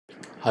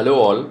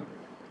Hello all,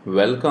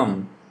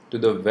 welcome to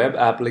the Web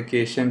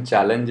Application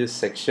Challenges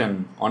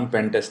section on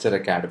Pentester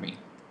Academy.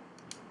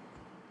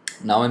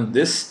 Now in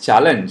this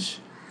challenge,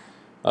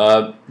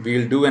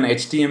 we'll do an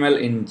HTML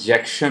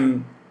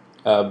injection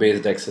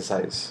based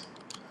exercise.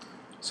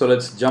 So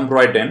let's jump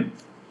right in.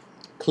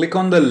 Click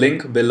on the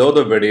link below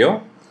the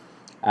video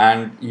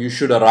and you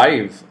should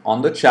arrive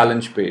on the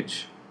challenge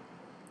page.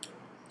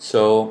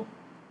 So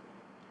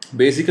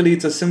basically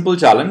it's a simple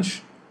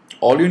challenge.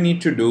 All you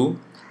need to do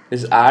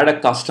is add a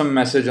custom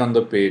message on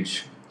the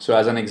page. So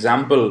as an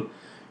example,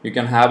 you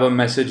can have a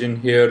message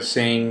in here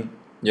saying,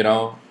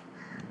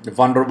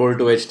 vulnerable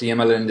to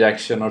HTML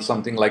injection or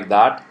something like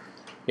that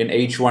in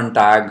h1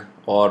 tag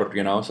or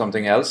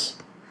something else.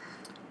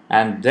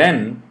 And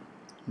then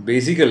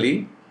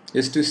basically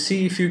is to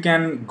see if you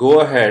can go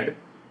ahead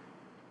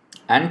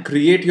and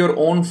create your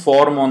own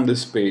form on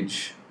this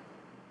page,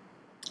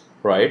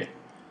 right?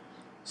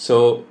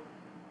 So,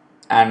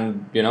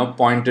 and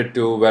point it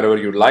to wherever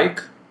you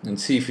like and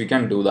see if you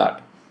can do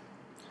that.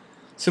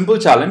 Simple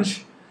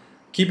challenge.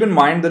 Keep in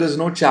mind there is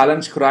no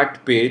challenge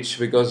cracked page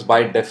because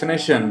by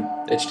definition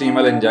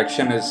HTML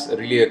injection is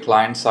really a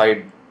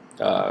client-side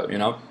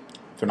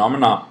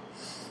phenomena.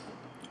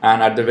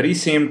 And at the very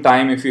same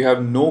time, if you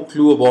have no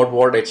clue about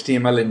what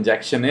HTML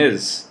injection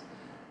is,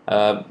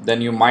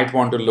 then you might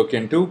want to look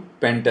into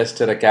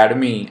Pentester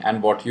Academy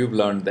and what you've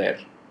learned there.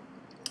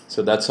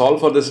 So that's all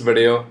for this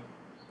video.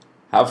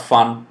 Have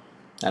fun.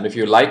 And if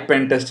you like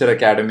Pentester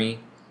Academy,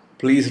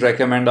 please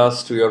recommend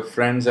us to your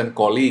friends and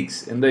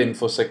colleagues in the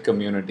InfoSec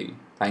community.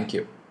 Thank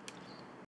you.